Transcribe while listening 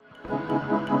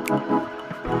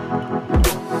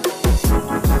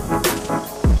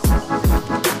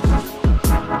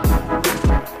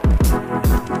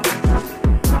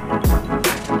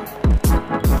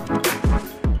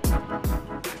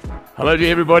Hello to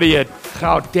everybody at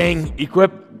Gauteng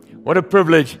Equip. What a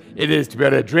privilege it is to be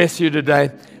able to address you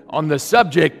today on the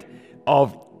subject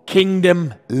of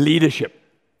kingdom leadership.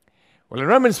 Well, in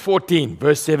Romans 14,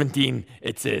 verse 17,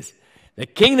 it says, "The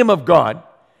kingdom of God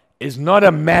is not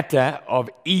a matter of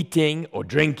eating or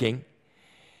drinking,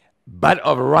 but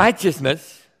of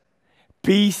righteousness,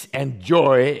 peace, and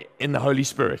joy in the Holy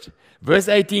Spirit." Verse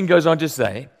 18 goes on to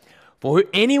say, "For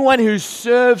anyone who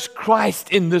serves Christ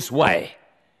in this way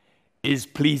is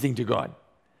pleasing to God."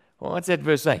 Well, what's that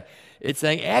verse saying? It's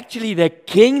saying actually the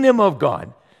kingdom of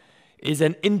God is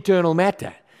an internal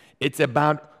matter. It's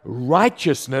about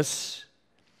righteousness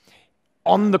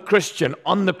on the Christian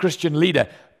leader,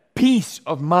 peace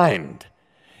of mind,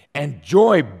 and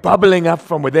joy bubbling up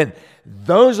from within.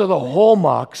 Those are the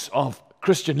hallmarks of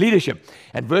Christian leadership.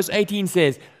 And verse 18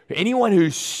 says, anyone who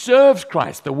serves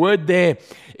Christ, the word there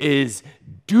is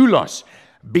doulos,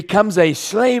 becomes a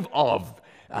slave of,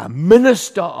 a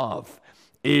minister of,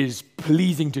 is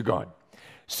pleasing to God.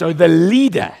 So the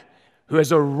leader who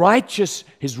has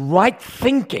his right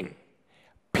thinking,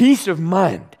 peace of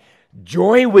mind,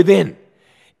 joy within,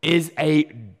 is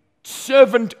a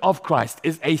servant of Christ,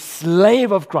 is a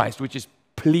slave of Christ, which is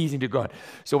pleasing to God.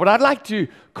 So what I'd like to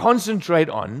concentrate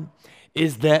on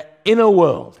is the inner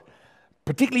world,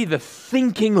 particularly the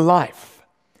thinking life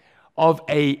of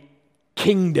a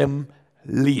kingdom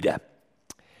leader.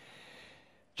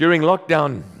 During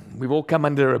lockdown, we've all come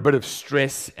under a bit of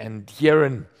stress, and here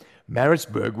in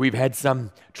Maritzburg, we've had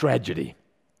some tragedy.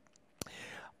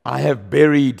 I have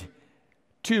buried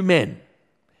 2 men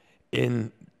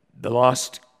in the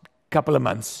last couple of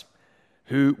months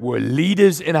who were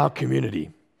leaders in our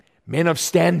community, men of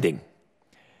standing,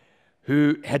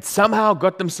 who had somehow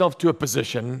got themselves to a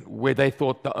position where they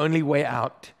thought the only way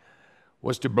out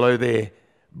was to blow their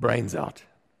brains out.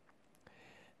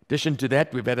 In addition to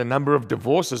that, we've had a number of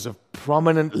divorces of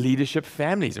prominent leadership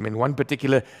families. I mean, one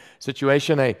particular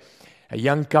situation, a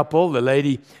young couple, the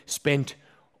lady spent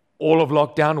all of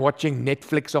lockdown watching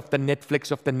Netflix after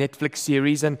Netflix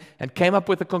series and came up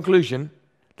with a conclusion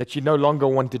that she no longer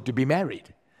wanted to be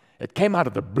married. It came out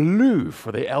of the blue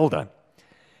for the elder,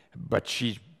 but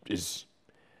it's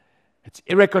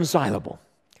irreconcilable.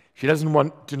 She doesn't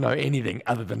want to know anything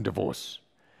other than divorce.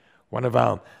 One of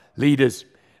our leaders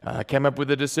came up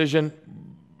with a decision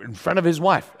in front of his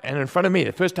wife and in front of me.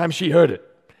 The first time she heard it,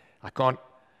 I can't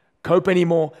cope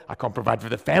anymore. I can't provide for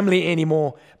the family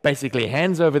anymore. Basically,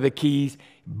 hands over the keys,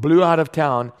 blew out of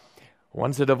town,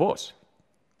 wants a divorce.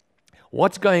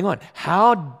 What's going on?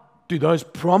 How do those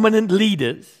prominent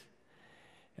leaders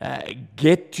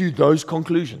get to those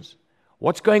conclusions?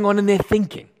 What's going on in their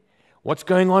thinking? What's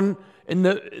going on in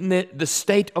the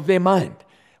state of their mind?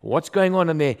 What's going on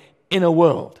in their inner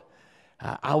world?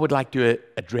 I would like to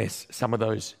address some of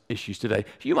those issues today.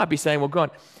 You might be saying, well, God,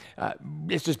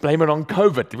 let's just blame it on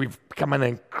COVID. We've come under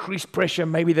increased pressure.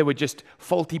 Maybe they were just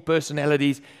faulty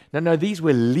personalities. No, these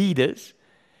were leaders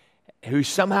who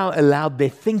somehow allowed their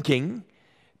thinking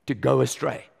to go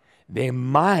astray, their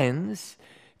minds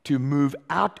to move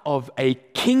out of a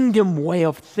kingdom way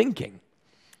of thinking.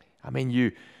 I mean,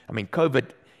 COVID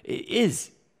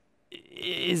is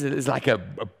like a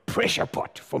pressure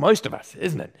pot for most of us,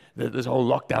 isn't it? This whole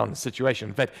lockdown situation.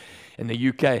 In fact, in the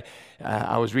UK,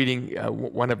 I was reading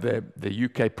one of the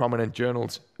UK prominent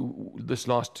journals this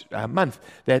last month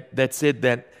that said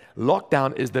that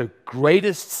lockdown is the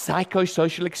greatest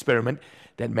psychosocial experiment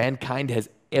that mankind has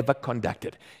ever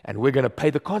conducted. And we're going to pay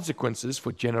the consequences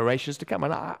for generations to come.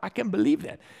 And I can believe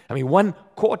that. I mean,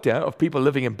 1/4 of people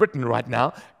living in Britain right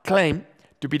now claim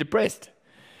to be depressed.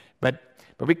 But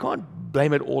we can't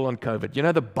blame it all on COVID. You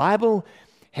know, the Bible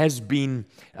has been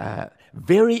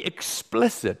very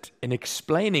explicit in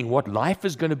explaining what life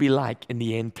is going to be like in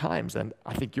the end times. And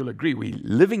I think you'll agree, we're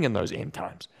living in those end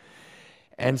times.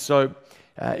 And so,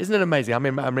 isn't it amazing? I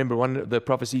remember one of the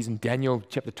prophecies in Daniel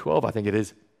chapter 12, I think it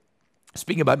is,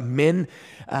 speaking about men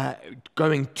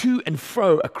going to and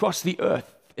fro across the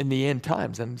earth in the end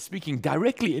times, and speaking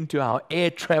directly into our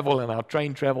air travel and our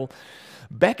train travel.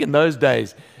 Back in those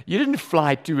days, you didn't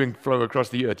fly to and fro across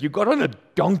the earth. You got on a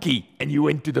donkey and you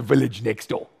went to the village next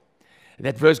door. And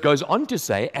that verse goes on to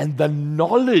say, and the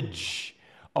knowledge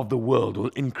of the world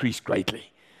will increase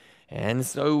greatly. And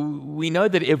so we know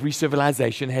that every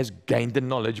civilization has gained the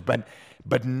knowledge,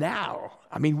 but now,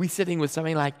 I mean, we're sitting with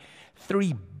something like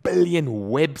 3 billion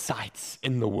websites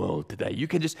in the world today. You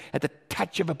can just, at the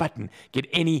touch of a button, get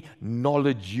any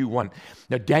knowledge you want.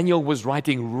 Now, Daniel was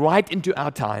writing right into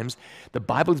our times. The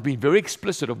Bible's been very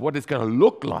explicit of what it's going to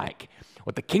look like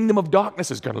what the kingdom of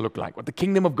darkness is going to look like, what the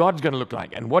kingdom of God is going to look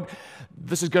like, and what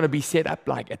this is going to be set up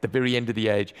like at the very end of the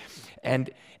age.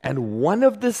 And one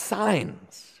of the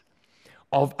signs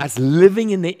of us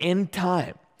living in the end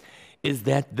time is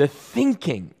that the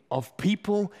thinking of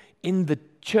people in the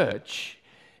church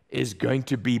is going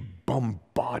to be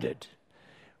bombarded.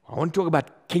 I want to talk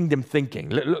about kingdom thinking.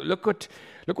 Look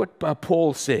what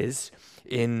Paul says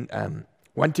in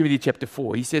 1 Timothy chapter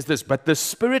 4. He says this, but the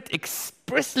Spirit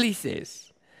expressly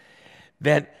says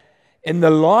that in the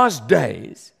last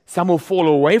days, some will fall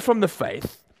away from the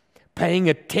faith, paying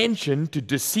attention to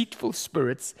deceitful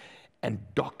spirits and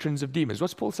doctrines of demons.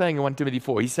 What's Paul saying in 1 Timothy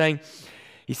 4? He's saying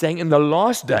in the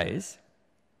last days,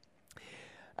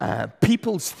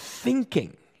 people's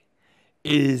thinking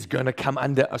is going to come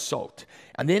under assault.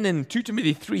 And then in 2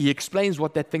 Timothy 3, he explains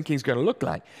what that thinking is going to look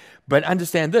like. But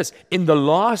understand this, in the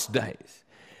last days,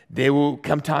 there will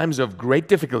come times of great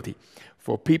difficulty,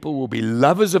 for people will be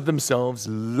lovers of themselves,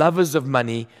 lovers of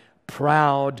money,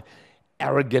 proud,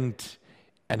 arrogant,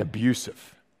 and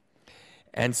abusive.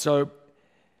 And so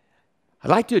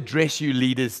I'd like to address you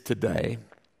leaders today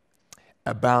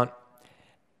about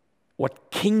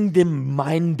what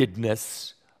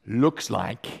kingdom-mindedness looks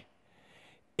like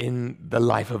in the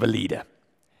life of a leader.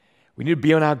 We need to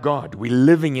be on our guard. We're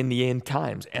living in the end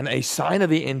times. And a sign of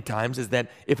the end times is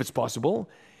that, if it's possible,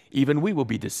 even we will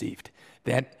be deceived.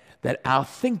 That our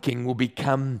thinking will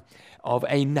become of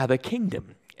another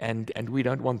kingdom. And we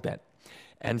don't want that.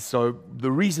 And so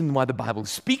the reason why the Bible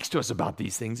speaks to us about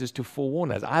these things is to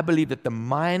forewarn us. I believe that the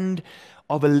mind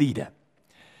of a leader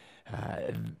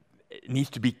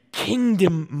needs to be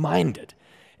kingdom-minded.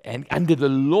 And under the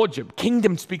lordship,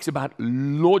 kingdom speaks about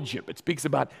lordship. It speaks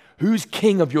about who's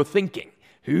king of your thinking,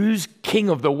 who's king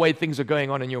of the way things are going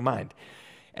on in your mind.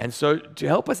 And so to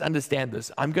help us understand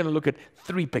this, I'm going to look at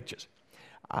 3 pictures.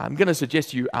 I'm going to suggest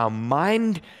to you our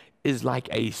mind is like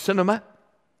a cinema,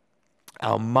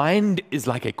 our mind is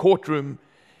like a courtroom,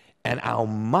 and our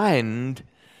mind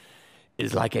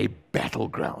is like a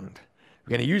battleground.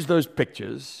 We're going to use those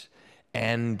pictures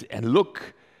and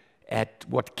look at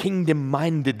what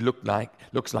kingdom-minded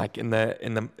looks like in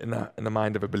the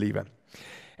mind of a believer.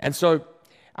 And so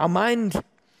our mind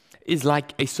is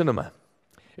like a cinema,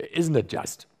 isn't it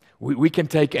just? We can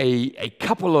take a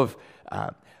couple of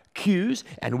cues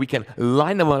and we can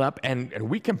line them all up and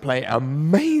we can play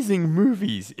amazing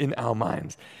movies in our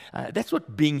minds. That's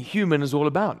what being human is all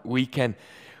about. We can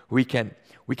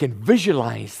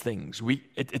visualize things.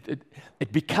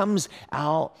 It becomes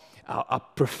our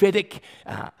prophetic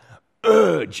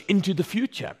urge into the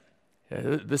future.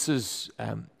 This is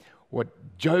what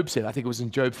Job said. I think it was in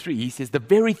Job 3. He says, the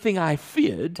very thing I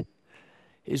feared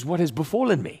is what has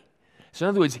befallen me. So in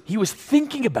other words, he was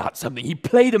thinking about something. He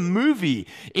played a movie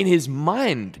in his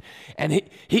mind. And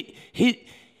it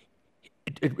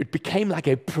became like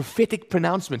a prophetic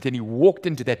pronouncement. And he walked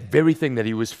into that very thing that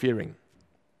he was fearing.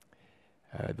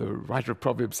 The writer of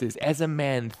Proverbs says, as a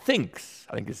man thinks,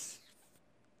 I think it's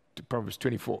Proverbs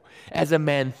 24, as a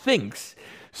man thinks,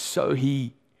 so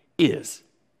he is.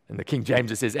 In the King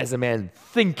James it says, as a man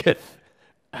thinketh,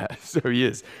 so he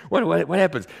is. What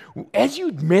happens? As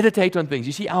you meditate on things,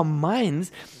 you see our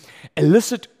minds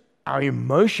elicit our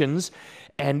emotions,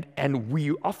 and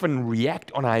we often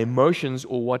react on our emotions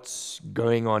or what's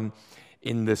going on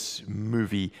in this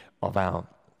movie of our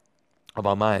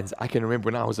minds. I can remember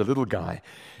when I was a little guy,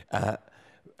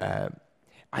 I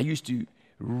used to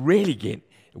really get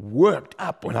worked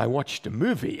up when I watched a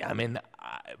movie. I mean,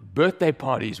 birthday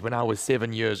parties when I was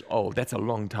 7 years old, that's a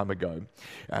long time ago,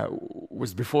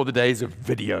 was before the days of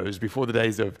videos, before the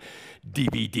days of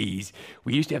DVDs.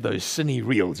 We used to have those cine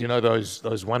reels, you know,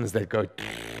 those ones that go,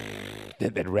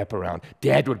 that wrap around.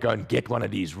 Dad would go and get one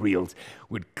of these reels,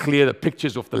 would clear the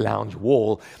pictures off the lounge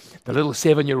wall. The little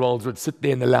 7-year-olds would sit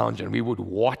there in the lounge and we would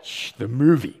watch the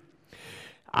movie.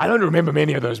 I don't remember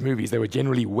many of those movies. They were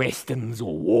generally westerns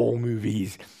or war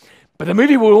movies. But the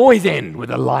movie will always end with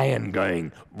a lion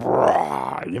going,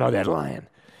 roar, you know that lion.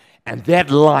 And that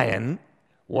lion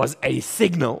was a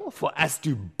signal for us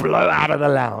to blow out of the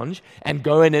lounge and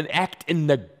go in and act in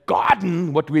the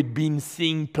garden what we'd been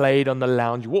seeing played on the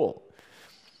lounge wall.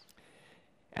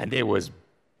 And there was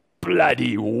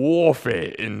bloody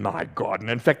warfare in my garden.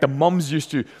 In fact, the moms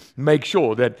used to make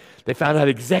sure that they found out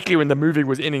exactly when the movie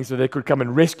was ending so they could come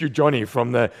and rescue Johnny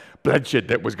from the bloodshed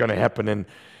that was going to happen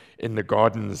in the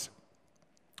gardens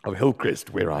of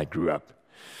Hillcrest, where I grew up.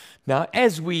 Now,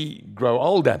 as we grow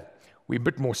older, we're a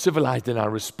bit more civilized in our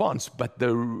response, but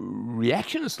the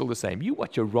reaction is still the same. You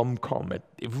watch a rom-com, it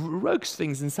evokes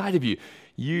things inside of you.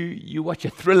 You watch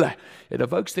a thriller, it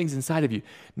evokes things inside of you.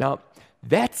 Now,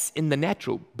 that's in the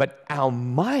natural, but our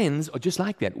minds are just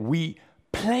like that. We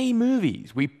play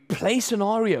movies, we play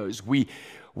scenarios, we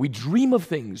dream of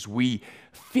things, we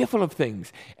fearful of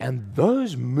things, and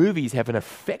those movies have an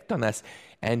effect on us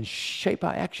and shape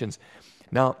our actions.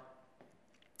 Now,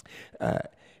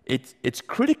 it's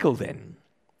critical then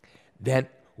that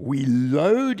we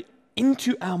load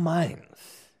into our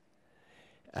minds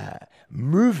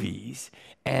movies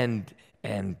and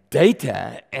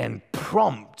data and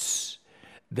prompts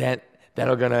that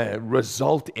are going to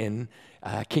result in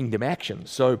kingdom action.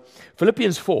 So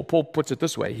Philippians 4, Paul puts it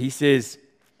this way. He says,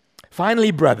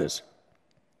 "Finally, brothers,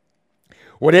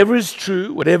 whatever is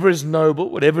true, whatever is noble,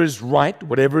 whatever is right,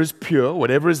 whatever is pure,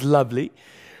 whatever is lovely,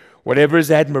 whatever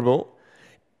is admirable,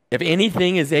 if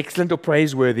anything is excellent or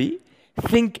praiseworthy,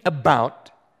 think about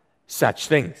such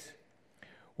things.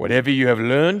 Whatever you have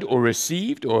learned or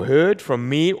received or heard from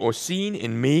me or seen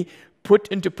in me, put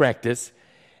into practice,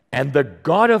 and the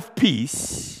God of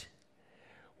peace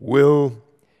will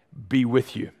be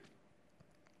with you."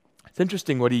 It's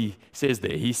interesting what he says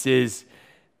there. He says,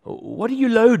 what are you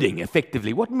loading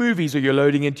effectively? What movies are you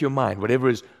loading into your mind? Whatever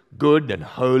is good and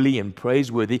holy and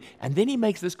praiseworthy. And then he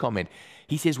makes this comment.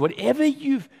 He says, whatever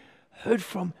you've heard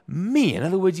from me. In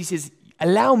other words, he says,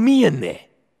 allow me in there.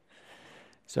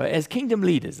 So as kingdom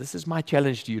leaders, this is my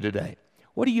challenge to you today.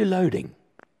 What are you loading?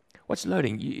 What's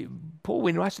loading? Paul,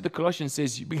 when he writes to the Colossians,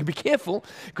 says, be careful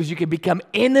because you can become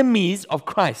enemies of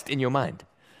Christ in your mind.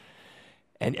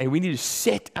 And we need to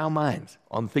set our minds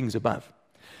on things above.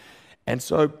 And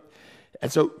so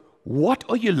what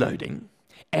are you loading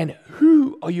and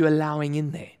who are you allowing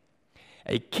in there?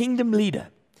 A kingdom leader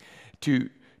to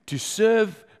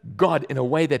serve God in a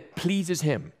way that pleases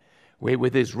him, where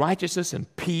there's righteousness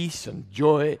and peace and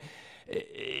joy,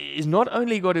 is not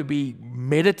only got to be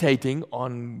meditating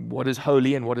on what is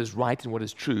holy and what is right and what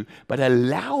is true, but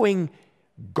allowing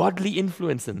godly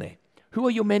influence in there. Who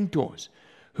are your mentors?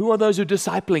 Who are those who are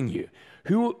discipling you?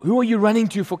 Who are you running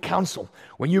to for counsel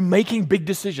when you're making big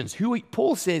decisions?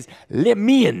 Paul says, let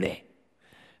me in there.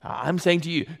 I'm saying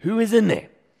to you, who is in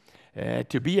there?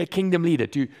 To be a kingdom leader,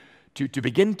 to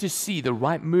begin to see the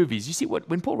right movies. You see,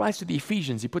 when Paul writes to the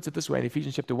Ephesians, he puts it this way in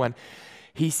Ephesians chapter 1.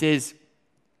 He says,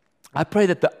 I pray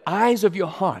that the eyes of your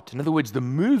heart, in other words, the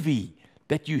movie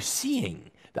that you're seeing,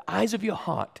 the eyes of your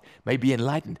heart may be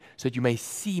enlightened so that you may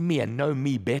see me and know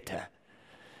me better.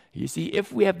 You see,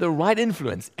 if we have the right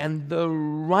influence and the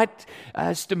right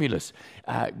stimulus,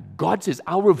 God says,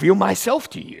 I'll reveal myself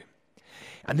to you.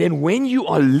 And then when you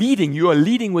are leading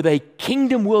with a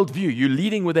kingdom worldview. You're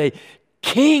leading with a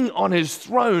king on his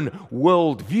throne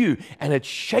worldview. And it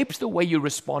shapes the way you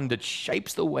respond. It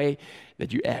shapes the way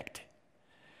that you act.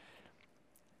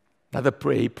 Another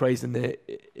prayer he prays in the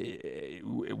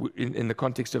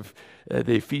context of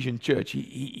the Ephesian church.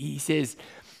 He says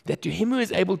that to him who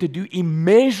is able to do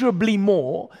immeasurably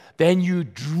more than you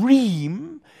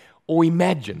dream or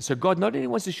imagine. So God not only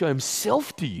wants to show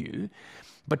himself to you,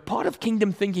 but part of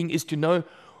kingdom thinking is to know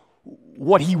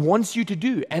what he wants you to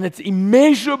do. And it's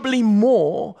immeasurably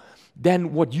more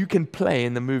than what you can play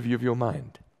in the movie of your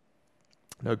mind.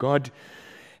 Now, God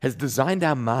has designed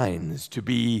our minds to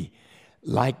be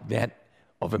like that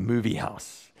of a movie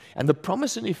house. And the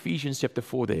promise in Ephesians chapter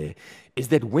 4 there is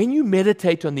that when you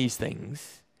meditate on these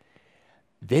things,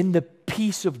 then the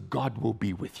peace of God will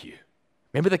be with you.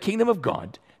 Remember the kingdom of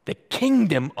God,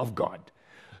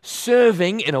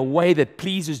 serving in a way that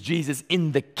pleases Jesus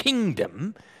in the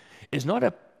kingdom is not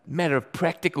a matter of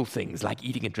practical things like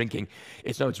eating and drinking.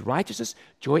 It's righteousness,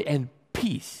 joy, and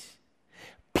peace.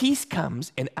 Peace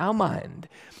comes in our mind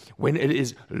when it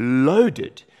is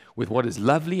loaded with what is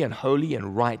lovely and holy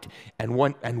and right, and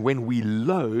when we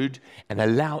load and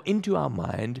allow into our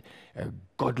mind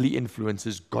godly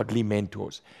influences, godly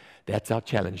mentors. That's our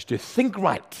challenge, to think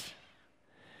right,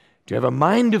 to have a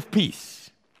mind of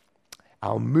peace.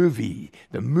 The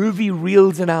movie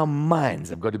reels in our minds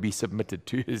have got to be submitted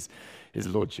to his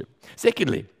lordship.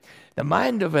 Secondly, the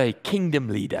mind of a kingdom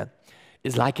leader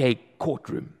is like a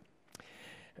courtroom.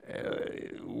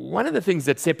 One of the things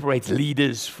that separates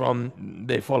leaders from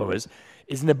their followers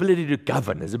is an ability to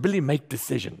govern, is ability to make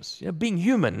decisions. Being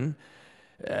human,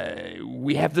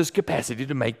 we have this capacity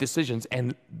to make decisions,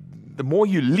 and the more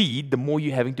you lead, the more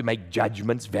you're having to make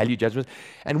judgments, value judgments,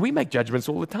 and we make judgments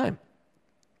all the time.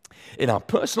 In our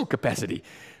personal capacity,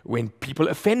 when people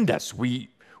offend us, we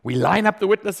line up the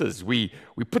witnesses, we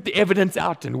put the evidence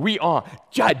out, and we are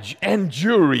judge and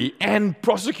jury and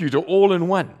prosecutor all in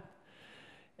one.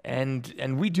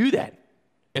 And we do that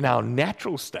in our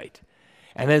natural state.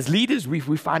 And as leaders, we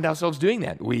find ourselves doing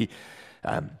that.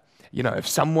 If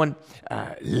someone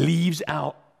leaves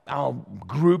our our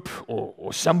group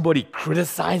or somebody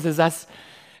criticizes us,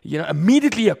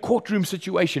 immediately a courtroom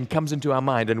situation comes into our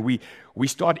mind, and we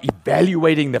start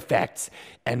evaluating the facts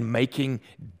and making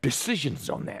decisions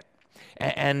on that.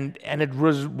 And it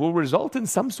will result in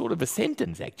some sort of a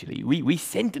sentence, actually. We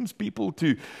sentence people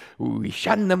we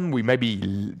shun them, we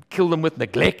maybe kill them with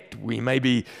neglect, we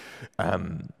maybe,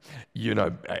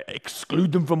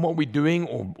 exclude them from what we're doing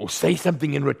or say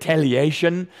something in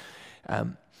retaliation.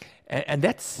 And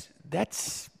that's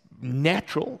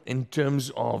natural in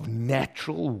terms of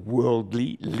natural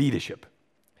worldly leadership.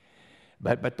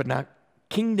 But now,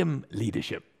 kingdom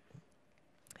leadership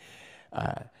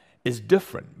is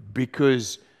different,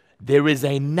 because there is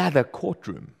another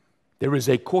courtroom. There is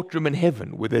a courtroom in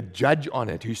heaven with a judge on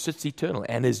it who sits eternal,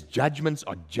 and his judgments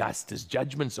are just, his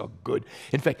judgments are good.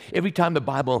 In fact, every time the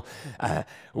Bible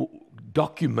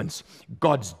documents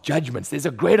God's judgments, there's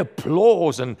a great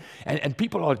applause, and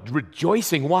people are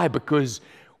rejoicing. Why? Because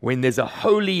when there's a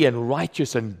holy and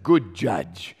righteous and good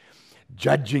judge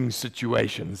judging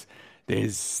situations,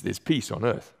 there's peace on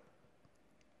earth.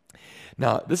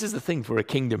 Now, this is the thing for a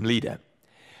kingdom leader.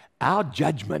 Our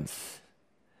judgments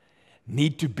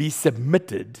need to be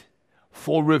submitted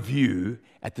for review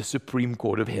at the Supreme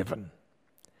Court of Heaven.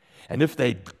 And if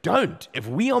they don't, if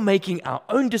we are making our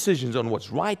own decisions on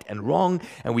what's right and wrong,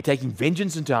 and we're taking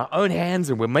vengeance into our own hands,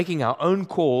 and we're making our own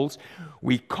calls,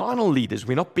 we're carnal leaders,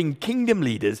 we're not being kingdom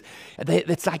leaders.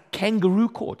 It's like kangaroo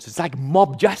courts. It's like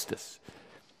mob justice.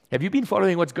 Have you been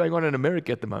following what's going on in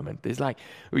America at the moment? There's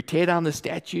we tear down the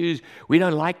statues, we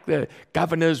don't like the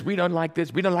governors, we don't like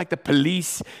this, we don't like the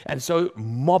police, and so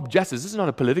mob justice. This is not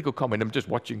a political comment, I'm just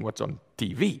watching what's on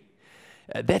TV.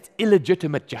 That's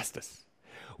illegitimate justice.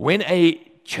 When a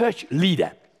church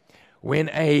leader, when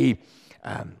a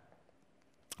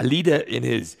leader in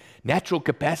his natural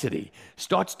capacity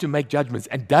starts to make judgments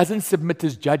and doesn't submit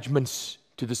his judgments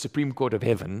to the Supreme Court of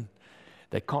Heaven,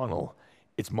 they're carnal,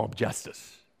 it's mob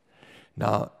justice.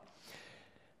 Now,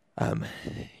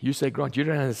 you say, Grant, you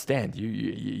don't understand.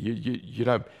 You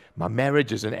know, my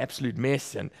marriage is an absolute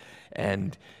mess,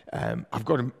 and I've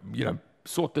got to,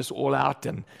 sort this all out.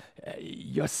 And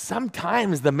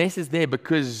sometimes the mess is there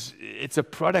because it's a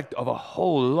product of a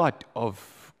whole lot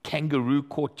of kangaroo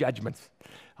court judgments,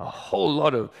 a whole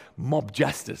lot of mob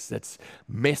justice that's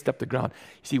messed up the ground.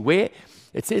 You see, where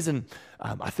it says in,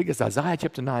 I think it's Isaiah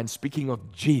chapter 9, speaking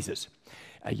of Jesus.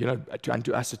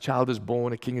 Unto us a child is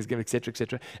born, a king is given, etc.,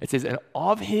 etc. It says, and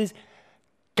of his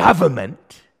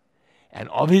government and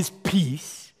of his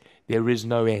peace there is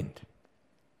no end.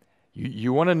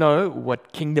 You want to know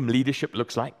what kingdom leadership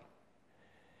looks like?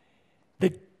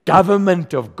 The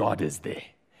government of God is there.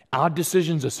 Our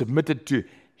decisions are submitted to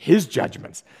his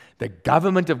judgments. The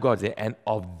government of God is there, and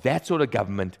of that sort of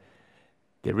government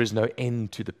there is no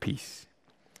end to the peace.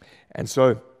 And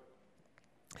so,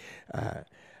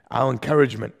 our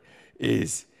encouragement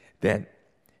is that,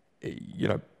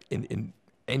 in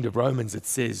end of Romans, it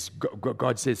says,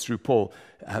 God says through Paul,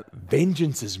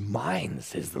 vengeance is mine,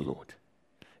 says the Lord.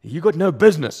 You got no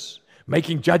business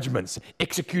making judgments,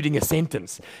 executing a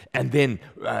sentence, and then,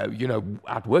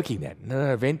 outworking that.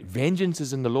 No, vengeance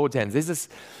is in the Lord's hands. There's this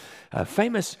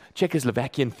famous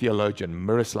Czechoslovakian theologian,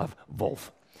 Miroslav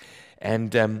Volf,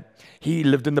 and he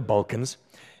lived in the Balkans,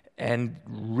 and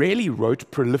really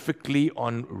wrote prolifically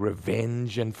on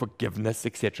revenge and forgiveness,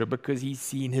 etc., because he's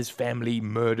seen his family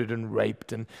murdered and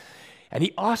raped. And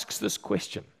he asks this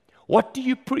question: what do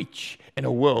you preach in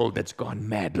a world that's gone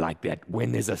mad like that,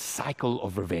 when there's a cycle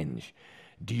of revenge?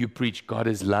 Do you preach God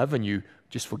is love and you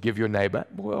just forgive your neighbor?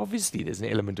 Well, obviously there's an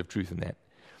element of truth in that.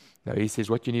 No, he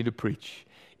says what you need to preach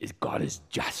is God is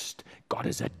just. God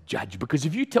is a judge. Because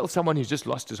if you tell someone who's just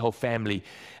lost his whole family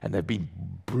and they've been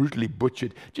brutally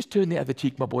butchered, just turn the other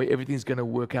cheek, my boy, everything's going to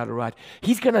work out all right.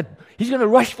 He's going to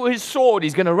rush for his sword.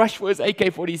 He's going to rush for his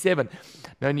AK-47.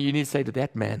 No, you need to say to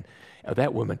that man or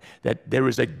that woman that there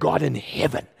is a God in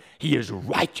heaven. He is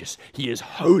righteous. He is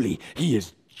holy. He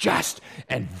is just.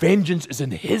 And vengeance is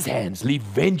in his hands. Leave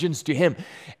vengeance to him.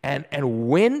 And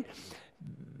when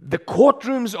the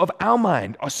courtrooms of our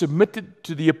mind are submitted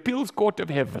to the appeals court of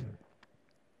heaven,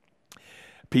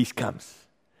 peace comes.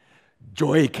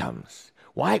 Joy comes.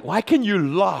 Why can you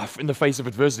laugh in the face of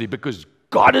adversity? Because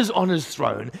God is on his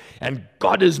throne and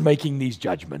God is making these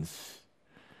judgments.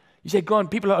 You say,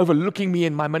 God, people are overlooking me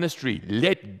in my ministry.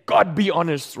 Let God be on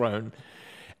his throne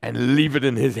and leave it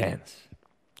in his hands.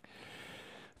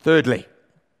 Thirdly,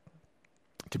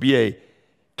 to be a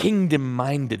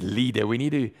kingdom-minded leader, we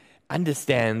need to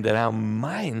understand that our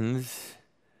minds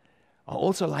are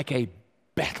also like a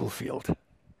battlefield.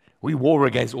 We war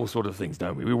against all sorts of things,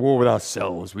 don't we? We war with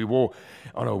ourselves. We war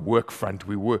on a work front.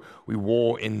 We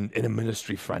war in a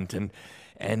ministry front.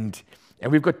 And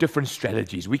we've got different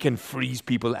strategies. We can freeze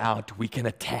people out. We can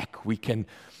attack. We can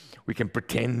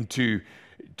pretend to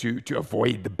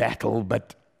avoid the battle.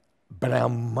 But in our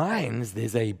minds,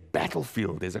 there's a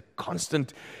battlefield. There's a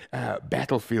constant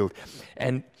battlefield.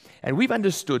 And we've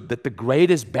understood that the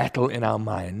greatest battle in our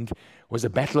mind was a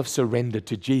battle of surrender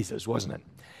to Jesus, wasn't it?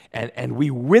 And we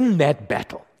win that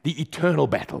battle, the eternal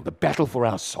battle, the battle for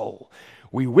our soul.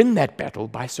 We win that battle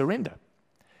by surrender.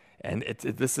 And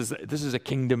this is a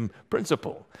kingdom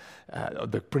principle.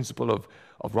 The principle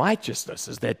of righteousness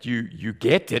is that you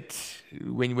get it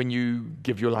when you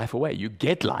give your life away. You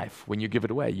get life when you give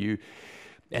it away.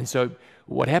 And so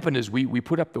what happened is we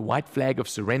put up the white flag of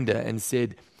surrender and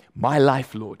said, my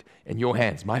life, Lord, in your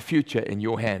hands. My future in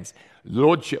your hands.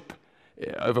 Lordship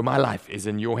over my life is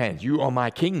in your hands. You are my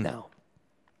king now.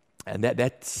 And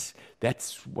that's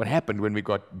what happened when we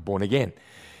got born again.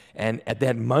 And at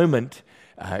that moment,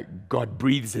 God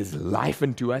breathes his life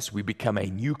into us. We become a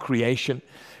new creation.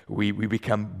 We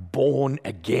become born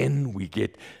again. We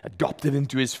get adopted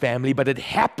into his family. But it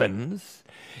happens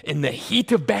in the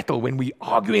heat of battle when we're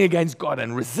arguing against God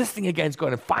and resisting against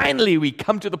God. And finally, we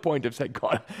come to the point of saying,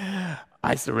 God,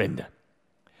 I surrender.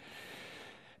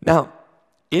 Now,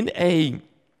 in a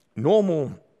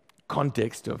normal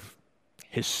context of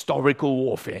historical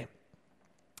warfare,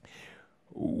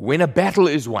 when a battle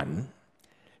is won,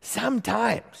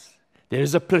 sometimes there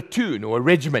is a platoon or a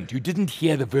regiment who didn't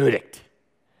hear the verdict,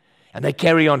 and they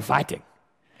carry on fighting.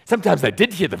 Sometimes they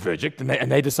did hear the verdict, and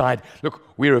they decide, look,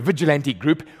 we're a vigilante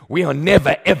group. We are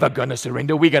never, ever going to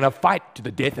surrender. We're going to fight to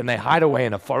the death, and they hide away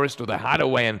in a forest or they hide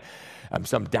away in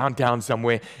some downtown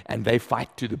somewhere, and they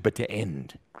fight to the bitter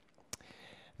end.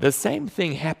 The same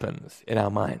thing happens in our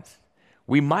minds.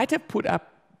 We might have put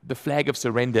up the flag of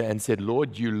surrender and said,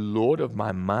 Lord, you Lord of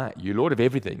my mind, you Lord of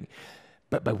everything.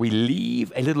 But we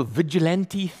leave a little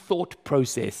vigilante thought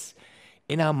process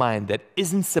in our mind that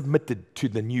isn't submitted to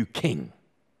the new king.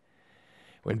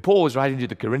 When Paul was writing to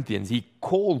the Corinthians, he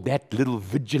called that little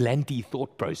vigilante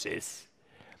thought process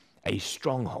a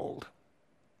stronghold.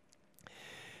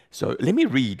 So let me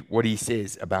read what he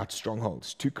says about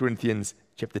strongholds. 2 Corinthians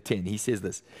chapter 10, he says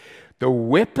this, the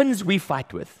weapons we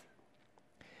fight with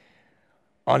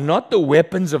are not the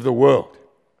weapons of the world.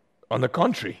 On the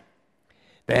contrary,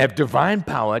 they have divine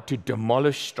power to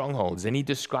demolish strongholds. And he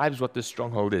describes what the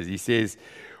stronghold is. He says,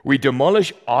 we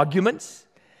demolish arguments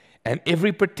and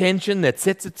every pretension that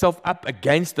sets itself up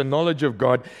against the knowledge of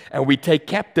God, and we take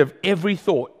captive every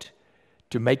thought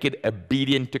to make it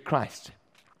obedient to Christ.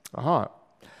 So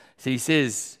he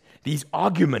says, these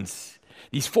arguments,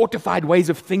 these fortified ways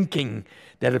of thinking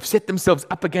that have set themselves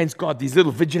up against God, these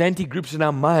little vigilante groups in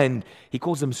our mind, he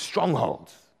calls them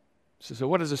strongholds. So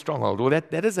what is a stronghold? Well,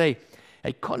 that is a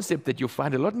concept that you'll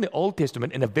find a lot in the Old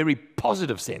Testament in a very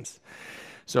positive sense.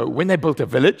 So when they built a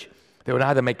village, they would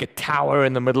either make a tower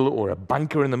in the middle or a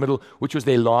bunker in the middle, which was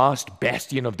their last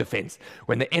bastion of defense.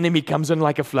 When the enemy comes in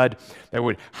like a flood, they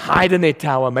would hide in their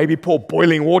tower, maybe pour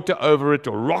boiling water over it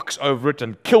or rocks over it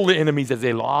and kill the enemies as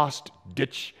their last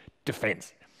ditch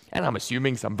defense. And I'm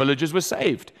assuming some villages were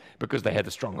saved because they had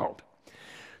a stronghold.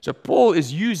 So Paul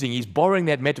he's borrowing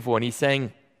that metaphor, and he's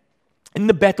saying, in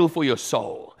the battle for your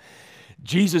soul,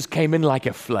 Jesus came in like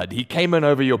a flood. He came in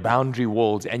over your boundary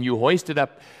walls, and you hoisted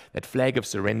up that flag of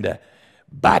surrender.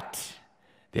 But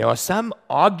there are some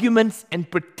arguments and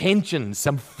pretensions,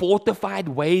 some fortified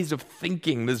ways of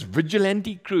thinking. This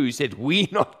vigilante crew said, we're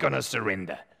not going to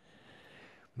surrender.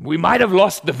 We might have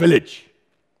lost the village,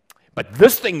 but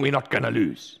this thing we're not going to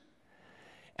lose.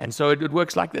 And so it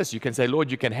works like this. You can say, Lord,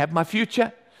 you can have my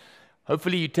future.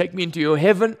 Hopefully you take me into your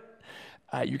heaven.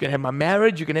 You can have my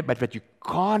marriage, but you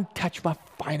can't touch my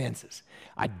finances.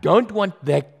 I don't want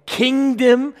the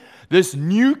kingdom, this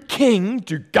new king,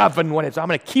 to govern what it is. I'm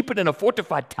going to keep it in a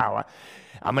fortified tower.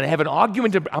 I'm going to have an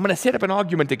argument. I'm going to set up an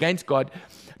argument against God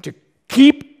to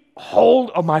keep hold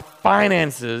of my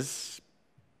finances.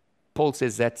 Paul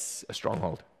says that's a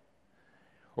stronghold.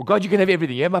 Or God, you can have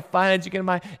everything. You have my finance, you can have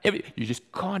my everything. You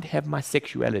just can't have my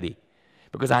sexuality.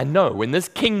 Because I know when this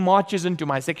king marches into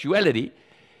my sexuality,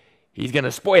 he's going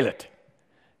to spoil it.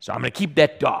 So I'm going to keep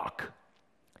that dark.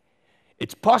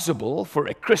 It's possible for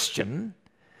a Christian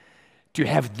to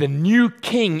have the new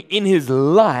king in his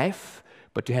life,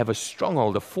 but to have a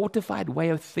stronghold, a fortified way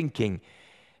of thinking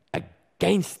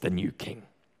against the new king.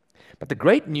 But the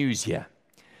great news here,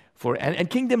 and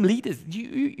kingdom leaders,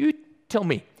 you tell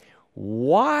me,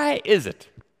 why is it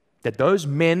that those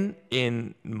men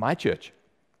in my church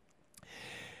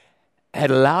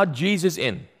had allowed Jesus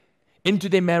in into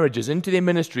their marriages, into their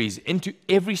ministries, into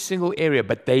every single area.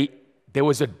 But there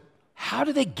was how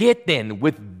do they get then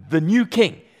with the new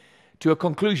king to a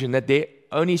conclusion that their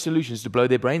only solution is to blow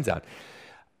their brains out?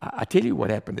 I tell you what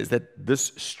happened is that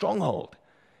this stronghold,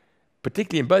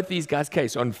 particularly in both these guys'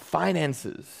 case, on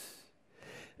finances,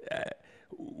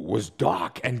 was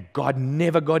dark, and God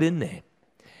never got in there.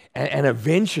 And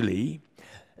eventually,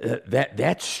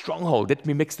 that stronghold, let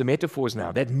me mix the metaphors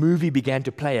now, that movie began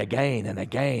to play again and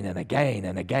again and again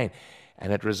and again,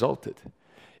 and it resulted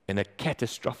in a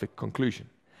catastrophic conclusion.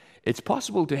 It's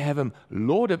possible to have him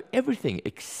Lord of everything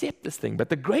except this thing. But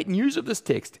the great news of this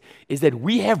text is that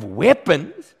we have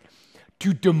weapons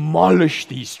to demolish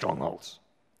these strongholds.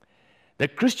 The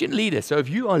Christian leader, so if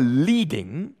you are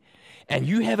leading and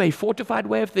you have a fortified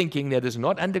way of thinking that is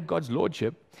not under God's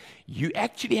lordship, you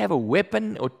actually have a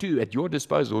weapon or two at your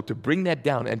disposal to bring that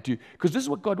down. Because this is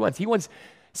what God wants. He wants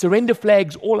surrender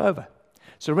flags all over.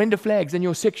 Surrender flags in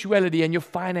your sexuality and your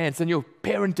finance and your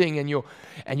parenting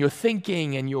and your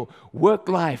thinking and your work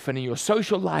life and in your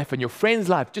social life and your friends'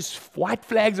 life. Just white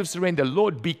flags of surrender.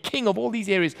 Lord, be king of all these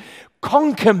areas.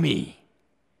 Conquer me.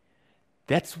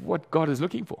 That's what God is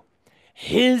looking for.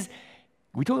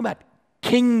 We're talking about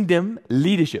kingdom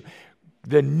leadership.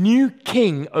 The new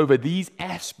king over these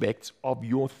aspects of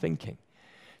your thinking.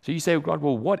 So you say, God,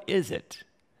 well, what is it?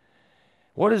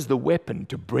 What is the weapon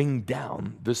to bring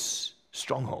down this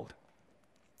stronghold?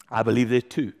 I believe there are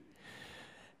two.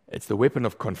 It's the weapon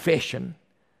of confession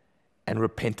and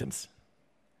repentance.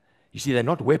 You see, they're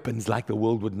not weapons like the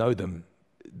world would know them.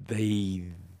 They're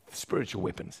spiritual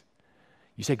weapons.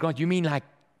 You say, God, you mean like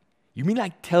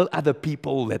tell other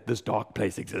people that this dark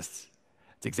place exists?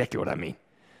 That's exactly what I mean.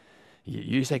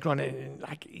 You say, God,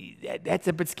 like that's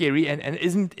a bit scary, and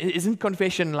isn't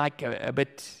confession like a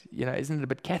bit, isn't it a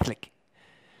bit Catholic?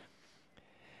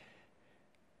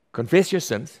 Confess your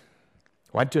sins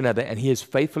one to another, and he is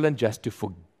faithful and just to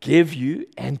forgive you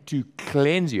and to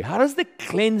cleanse you. How does the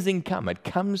cleansing come? It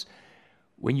comes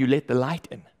when you let the light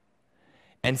in.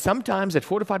 And sometimes that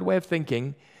fortified way of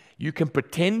thinking, you can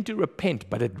pretend to repent,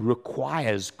 but it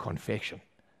requires confession.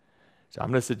 So I'm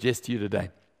going to suggest to you today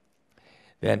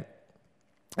that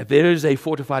if there is a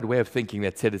fortified way of thinking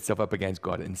that set itself up against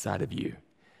God inside of you,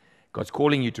 God's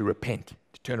calling you to repent,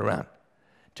 to turn around,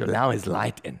 to allow his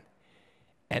light in.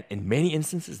 And in many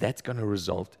instances, that's going to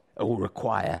result or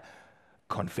require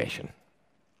confession.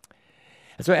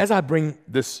 And so as I bring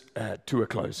this to a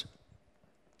close,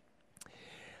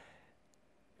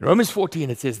 in Romans 14,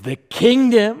 it says, the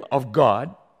kingdom of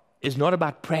God is not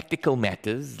about practical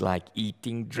matters like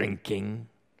eating, drinking,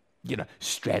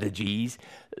 strategies.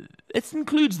 It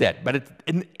includes that, but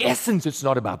in essence, it's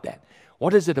not about that.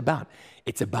 What is it about?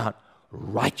 It's about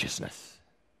righteousness.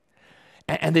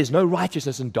 And there's no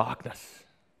righteousness in darkness.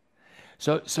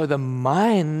 So the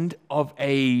mind of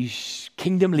a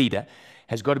kingdom leader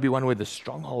has got to be one where the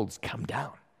strongholds come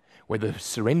down, where the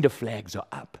surrender flags are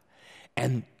up.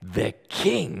 And the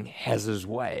king has his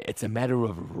way. It's a matter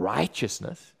of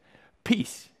righteousness,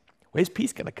 peace. Where's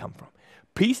peace going to come from?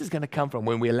 Peace is going to come from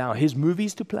when we allow his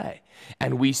movies to play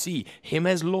and we see him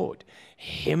as Lord,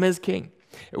 him as king,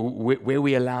 where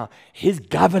we allow his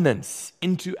governance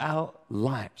into our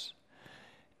lives.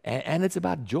 And it's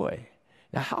about joy.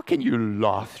 Now, how can you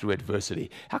laugh through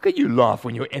adversity? How can you laugh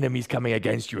when your enemy's coming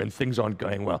against you and things aren't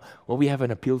going well? Well, we have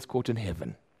an appeals court in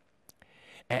heaven.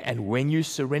 And when you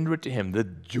surrender it to him, the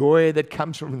joy that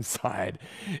comes from inside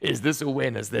is this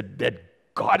awareness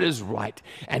that God is right.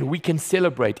 And we can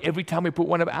celebrate every time we put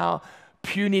one of our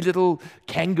puny little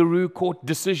kangaroo court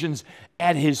decisions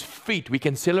at his feet. We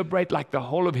can celebrate like the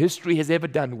whole of history has ever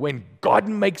done. When God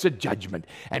makes a judgment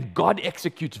and God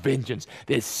executes vengeance,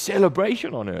 there's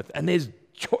celebration on earth and there's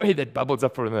joy that bubbles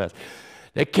up from us.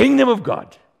 The kingdom of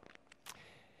God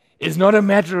is not a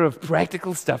matter of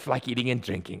practical stuff like eating and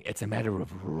drinking. It's a matter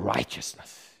of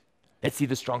righteousness. Let's see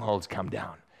the strongholds come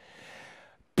down.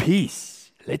 Peace.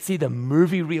 Let's see the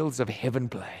movie reels of heaven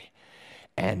play.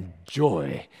 And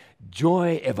joy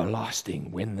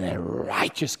everlasting when the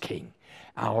righteous King,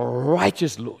 our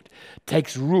righteous Lord,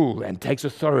 takes rule and takes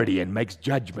authority and makes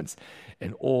judgments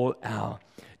in all our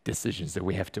decisions that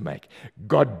we have to make.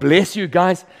 God bless you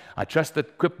guys. I trust that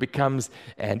Equip becomes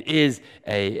and is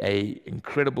a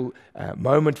incredible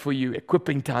moment for you,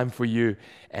 equipping time for you,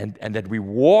 and that we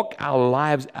walk our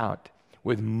lives out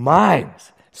with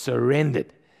minds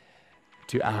surrendered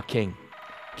to our King,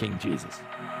 King Jesus.